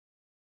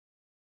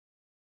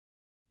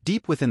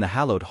Deep within the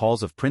hallowed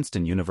halls of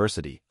Princeton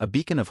University, a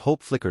beacon of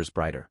hope flickers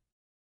brighter.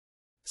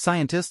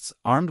 Scientists,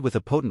 armed with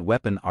a potent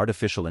weapon,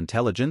 artificial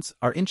intelligence,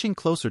 are inching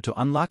closer to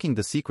unlocking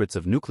the secrets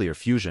of nuclear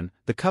fusion,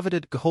 the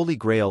coveted holy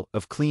grail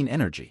of clean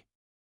energy.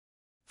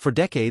 For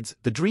decades,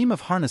 the dream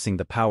of harnessing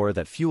the power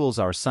that fuels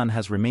our sun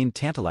has remained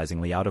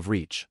tantalizingly out of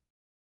reach.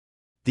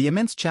 The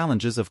immense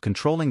challenges of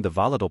controlling the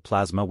volatile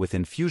plasma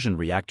within fusion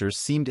reactors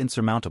seemed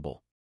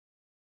insurmountable.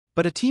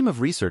 But a team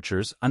of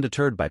researchers,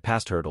 undeterred by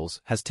past hurdles,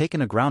 has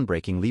taken a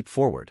groundbreaking leap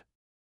forward.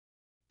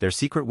 Their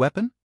secret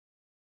weapon?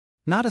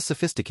 Not a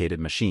sophisticated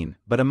machine,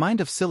 but a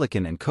mind of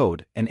silicon and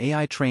code, an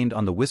AI trained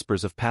on the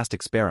whispers of past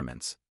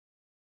experiments.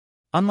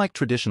 Unlike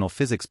traditional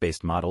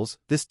physics-based models,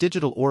 this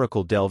digital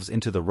oracle delves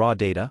into the raw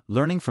data,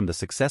 learning from the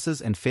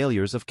successes and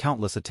failures of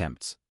countless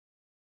attempts.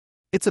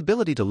 Its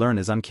ability to learn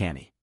is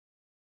uncanny.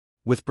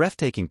 With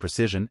breathtaking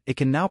precision, it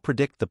can now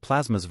predict the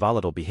plasma's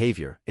volatile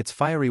behavior, its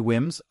fiery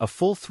whims, a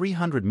full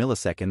 300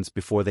 milliseconds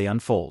before they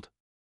unfold.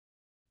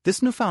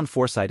 This newfound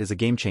foresight is a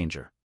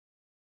game-changer.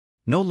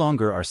 No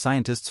longer are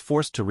scientists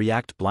forced to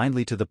react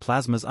blindly to the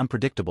plasma's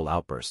unpredictable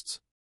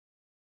outbursts.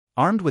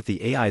 Armed with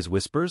the AI's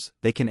whispers,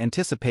 they can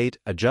anticipate,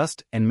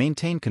 adjust, and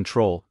maintain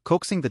control,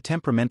 coaxing the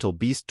temperamental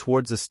beast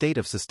towards a state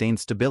of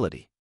sustained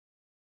stability.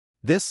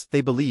 This, they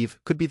believe,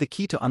 could be the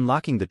key to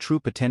unlocking the true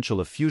potential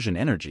of fusion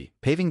energy,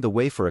 paving the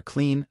way for a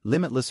clean,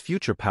 limitless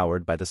future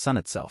powered by the sun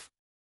itself.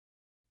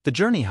 The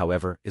journey,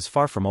 however, is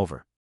far from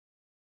over.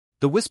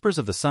 The whispers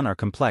of the sun are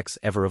complex,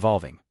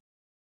 ever-evolving.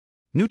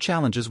 New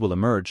challenges will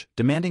emerge,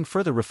 demanding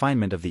further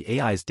refinement of the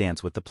AI's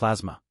dance with the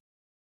plasma.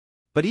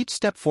 But each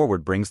step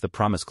forward brings the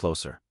promise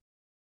closer.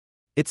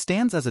 It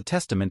stands as a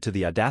testament to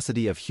the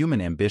audacity of human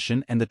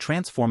ambition and the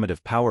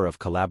transformative power of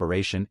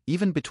collaboration,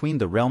 even between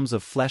the realms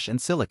of flesh and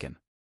silicon.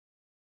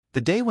 The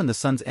day when the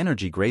sun's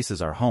energy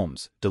graces our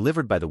homes,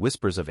 delivered by the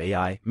whispers of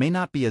AI, may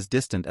not be as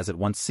distant as it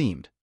once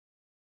seemed.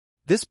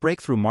 This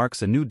breakthrough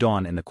marks a new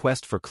dawn in the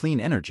quest for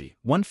clean energy,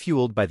 one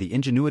fueled by the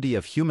ingenuity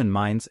of human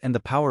minds and the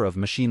power of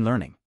machine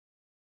learning.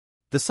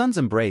 The sun's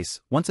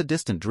embrace, once a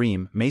distant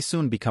dream, may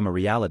soon become a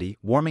reality,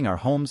 warming our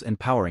homes and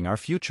powering our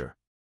future.